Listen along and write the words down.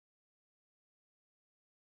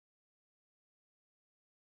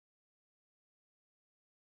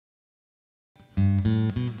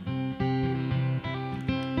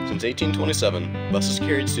Since 1827, buses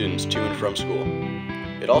carried students to and from school.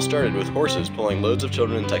 It all started with horses pulling loads of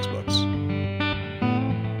children and textbooks.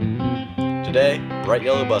 Today, bright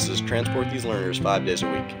yellow buses transport these learners 5 days a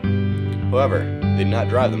week. However, they do not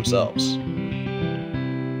drive themselves.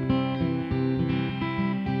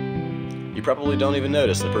 You probably don't even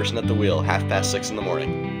notice the person at the wheel 6:30 in the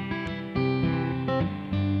morning.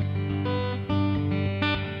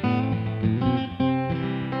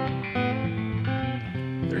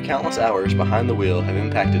 Their countless hours behind the wheel have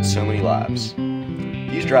impacted so many lives.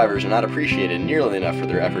 These drivers are not appreciated nearly enough for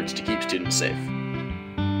their efforts to keep students safe.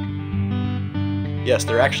 Yes,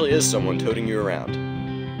 there actually is someone toting you around.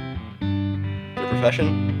 Their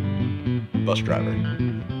profession? Bus driver.